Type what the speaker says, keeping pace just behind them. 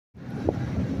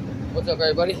What's up,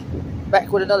 everybody? Back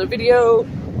with another video.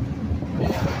 And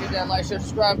hit that like, share,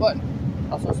 subscribe button.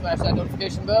 Also smash that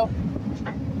notification bell.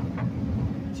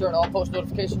 Turn all post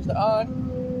notifications to on.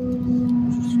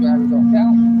 Subscribers don't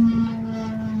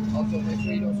count. Also make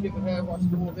sure you don't skip ahead. Watch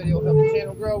the full video. Help the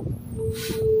channel grow.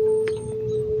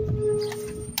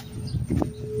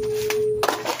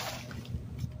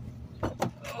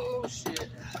 Oh shit.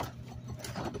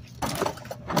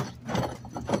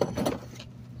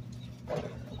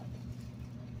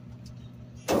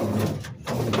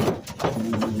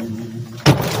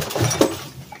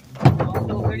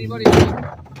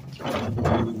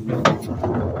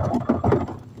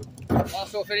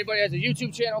 Also, if anybody has a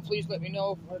YouTube channel, please let me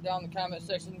know down in the comment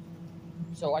section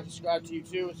so I can subscribe to you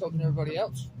too, and so can everybody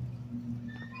else.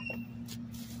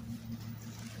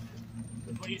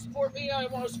 When you support me, I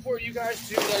want to support you guys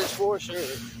too, that is for sure.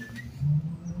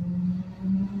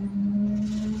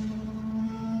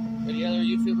 Any other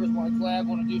YouTubers want to collab,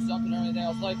 want to do something or anything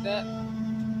else like that,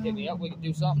 hit me up, we can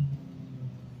do something.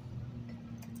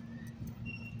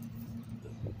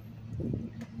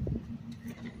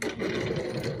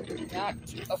 Not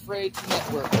afraid to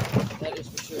network, that is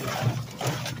for sure.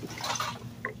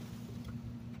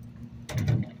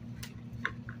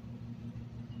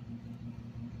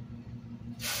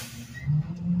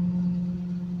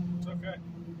 It's okay.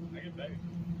 I get back.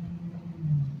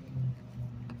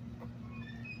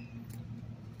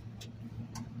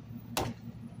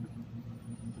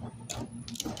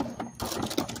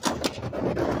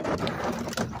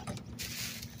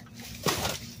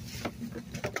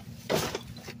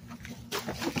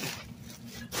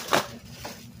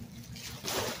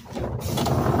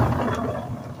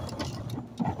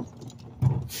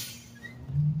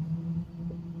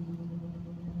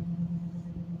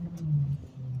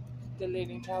 The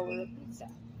Leaning Tower of Pizza.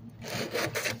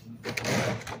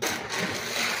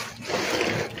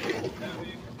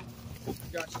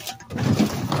 Gotcha.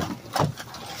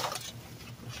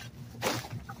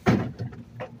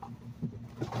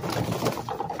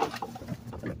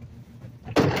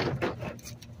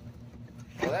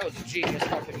 Well, that was a genius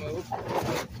fucking move.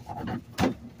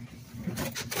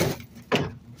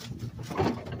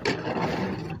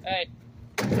 Hey,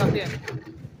 tuck in.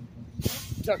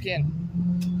 Tuck in.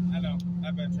 I know.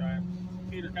 I bet try him.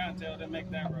 Peter Cottontail didn't make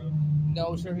that road.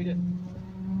 No, sir, he didn't.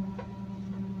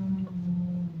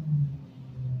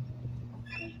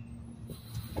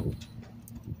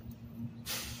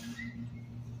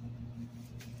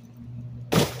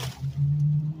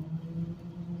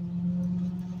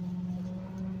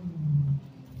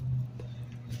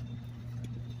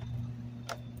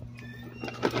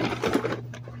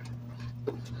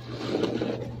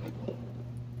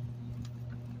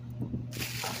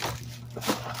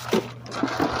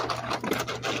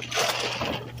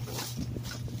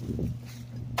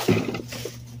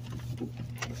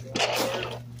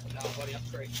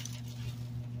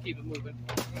 Keep it moving.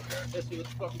 Okay. Let's see what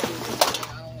the fuck is going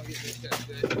on. I don't want to get this guy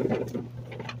today.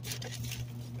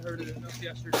 I heard it enough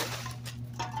yesterday.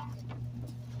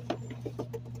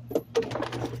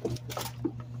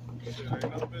 Yeah,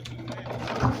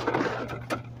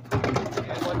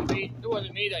 it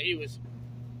wasn't me that he was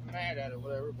mad at or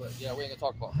whatever, but yeah, we ain't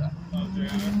gonna talk about that. Oh,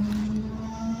 yeah.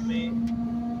 Me.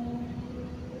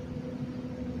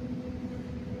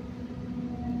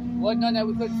 Wasn't none that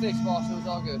we couldn't fix, boss. It was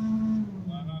all good.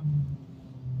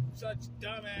 Such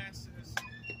dumbasses.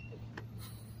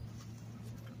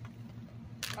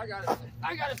 I got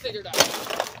it figured out.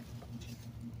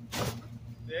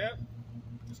 Yep.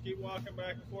 Just keep walking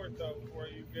back and forth though before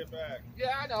you get back.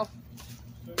 Yeah, I know.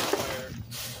 Sooner or later.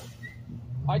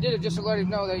 I did it just to let him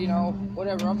know that, you know,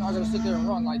 whatever, I'm not gonna sit there and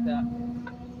run like that.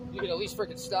 You can at least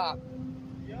freaking stop.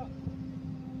 Yeah.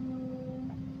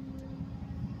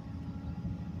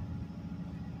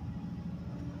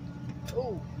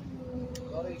 Oh,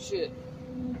 that ain't shit.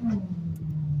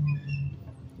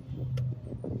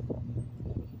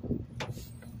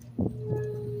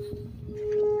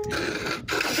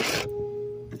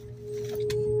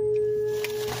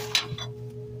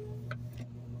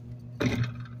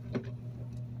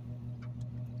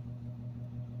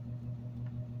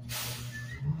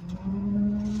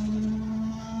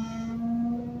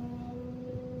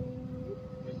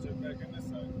 Let's check back in this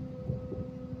side.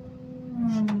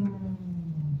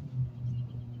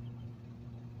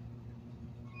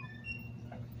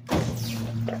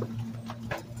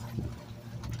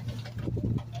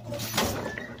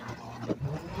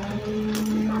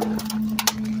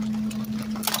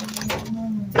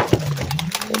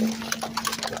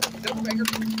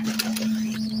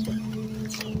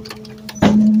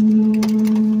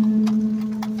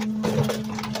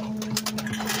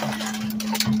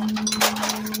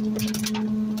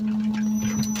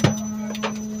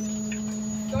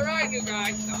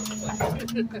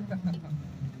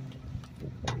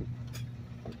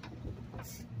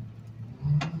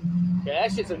 Yeah,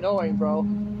 that shit's annoying, bro.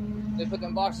 They put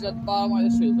them boxes at the bottom.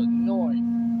 This shit is annoying.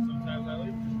 Sometimes I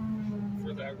leave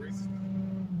for that reason.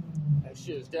 That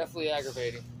shit is definitely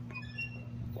aggravating.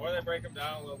 Or they break them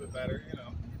down a little bit better, you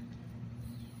know.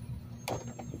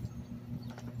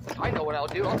 I know what I'll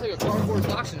do. I'll take a cardboard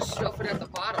box and stuff it at the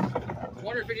bottom. I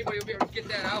wonder if anybody will be able to get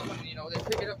that out when, you know, they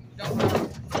pick it up and dump it out.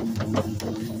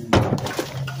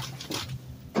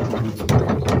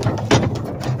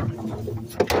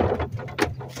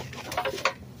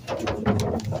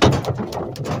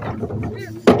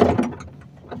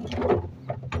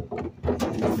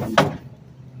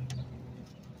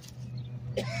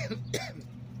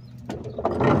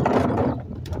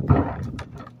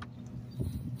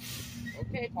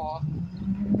 Okay, Paul.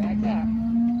 Back up.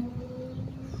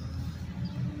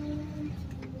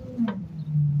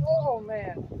 Oh,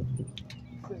 man.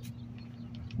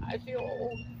 I feel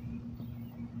old.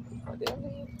 Are they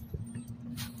leave?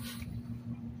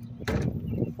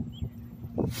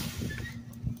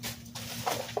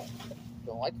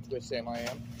 Don't like the twist Sam I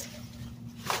am.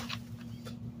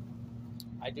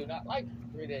 I do not like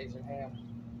 3 days in ham.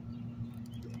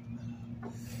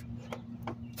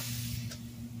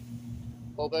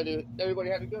 Hope everybody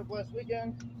had a good blessed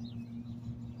weekend.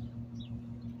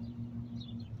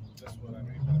 That's what I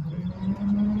mean.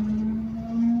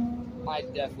 I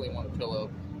definitely want a pillow.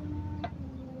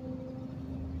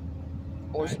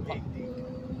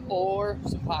 Or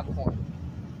some popcorn.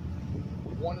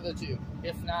 One of the two.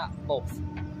 If not, both.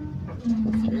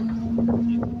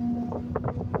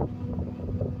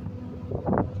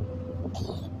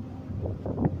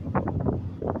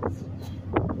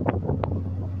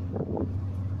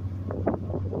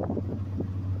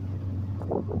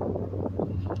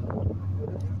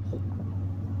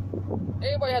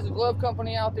 Anybody has a glove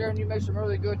company out there and you make some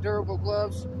really good durable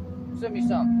gloves, send me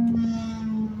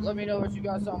some. Let me know if you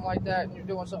got something like that and you're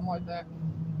doing something like that.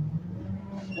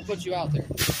 We'll put you out there.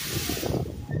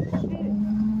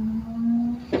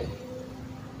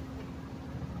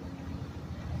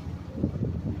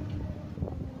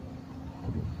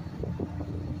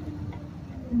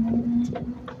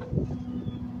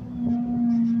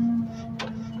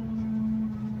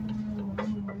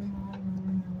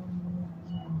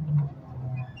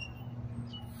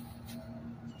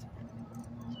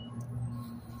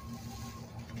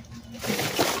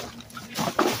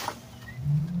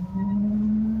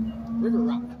 River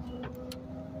Rock.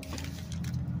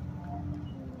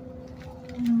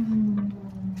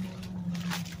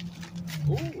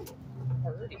 Ooh,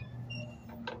 pretty.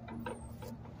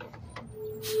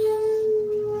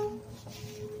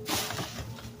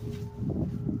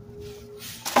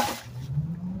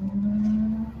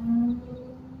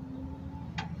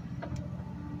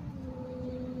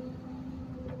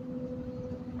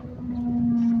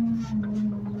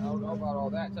 I don't know about all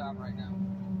that time right now.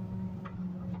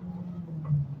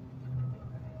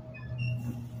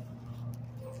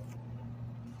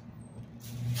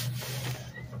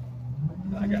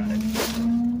 I got it.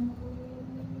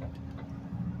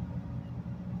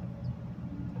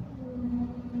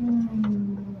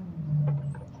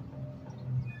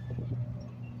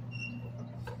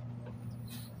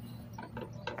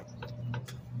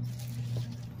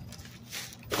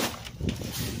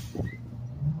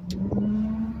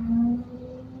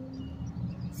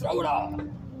 Throw it all.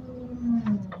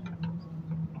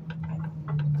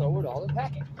 Throw it all in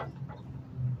packet.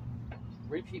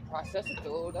 Repeat process and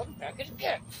fill it up and pack it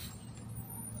again.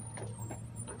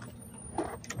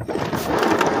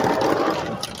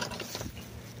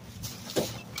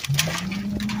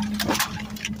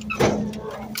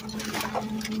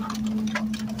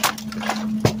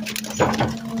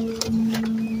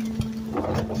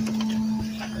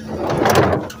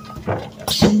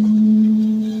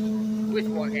 With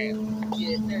one hand.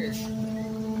 Yes, sir.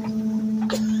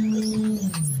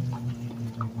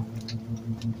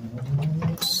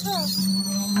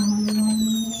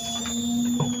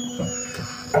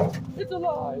 It's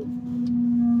alive.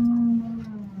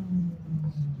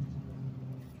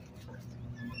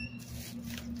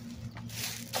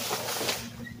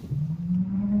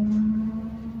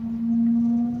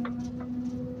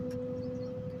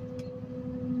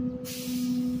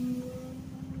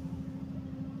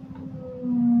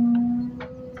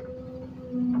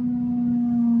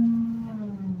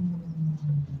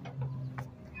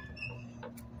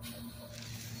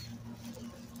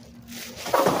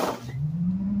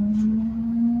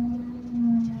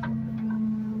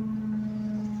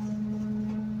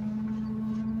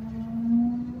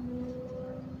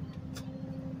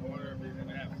 I wonder if you're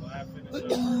gonna have to finish up or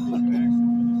if you can actually finish up.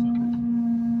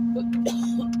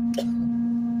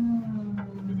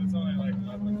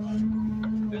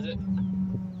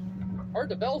 heard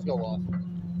the bells go off.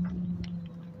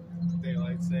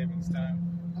 Daylight savings time.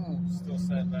 Still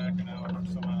set back an hour for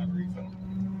some odd reason.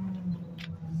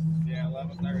 Yeah,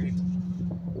 11:30.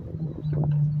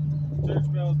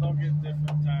 Church bells don't get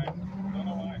different time. Don't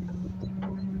know why.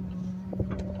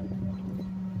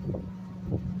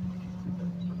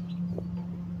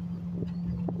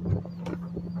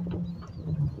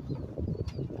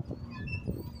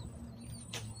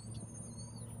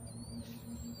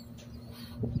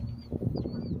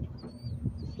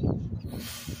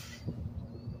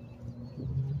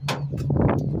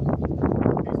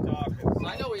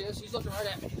 I know he is. He's looking right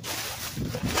at me.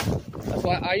 That's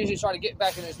why I usually try to get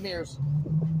back in his mirrors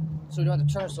so we don't have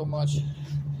to turn so much.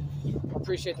 I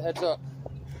appreciate the heads up.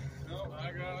 No,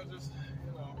 I gotta just,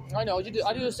 you know. I know you do.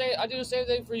 I do the same. I do the same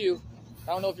thing for you.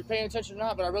 I don't know if you're paying attention or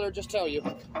not, but I'd rather just tell you.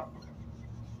 All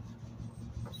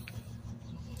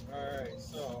right,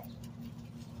 so.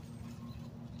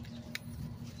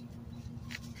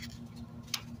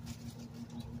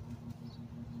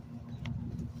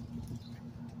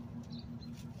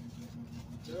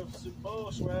 Just some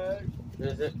bullshwag.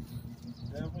 Is it?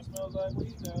 Definitely smells like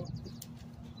weed though.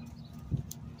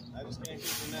 I just can't keep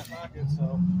it in that pocket,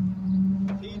 so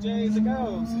PJs it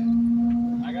goes.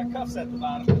 I got cuffs at the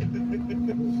bottom.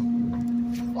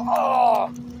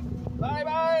 Oh! Bye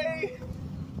bye!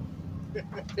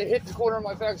 It hit the corner of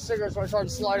my pack of cigarettes, so I tried to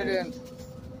slide it in.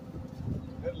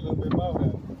 That's a little bit more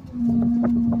then.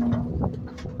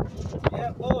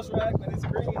 Yeah, bullshwag, but it's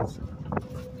greens.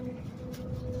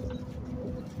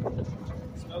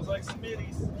 Smells like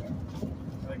Smitty's.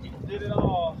 Like he did it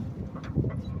all.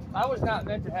 I was not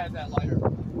meant to have that lighter.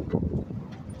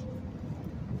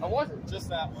 I wasn't. Just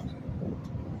that one.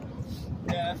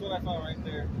 Yeah, that's what I found right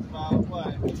there. About what?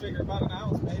 I figure about an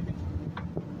ounce, maybe.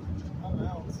 About an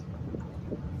ounce.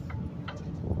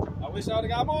 I wish I would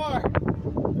have got more.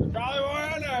 There's probably more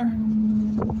in there.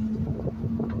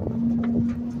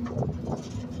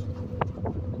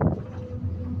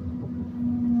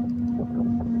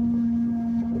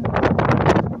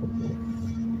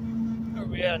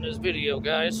 In this video,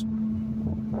 guys,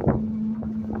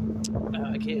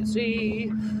 I can't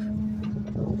see.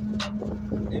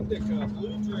 Indica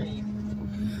Blue Dream.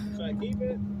 Should I keep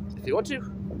it? If you want to.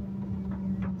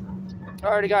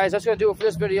 Alrighty, guys, that's gonna do it for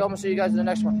this video. I'm gonna see you guys in the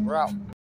next one. We're out.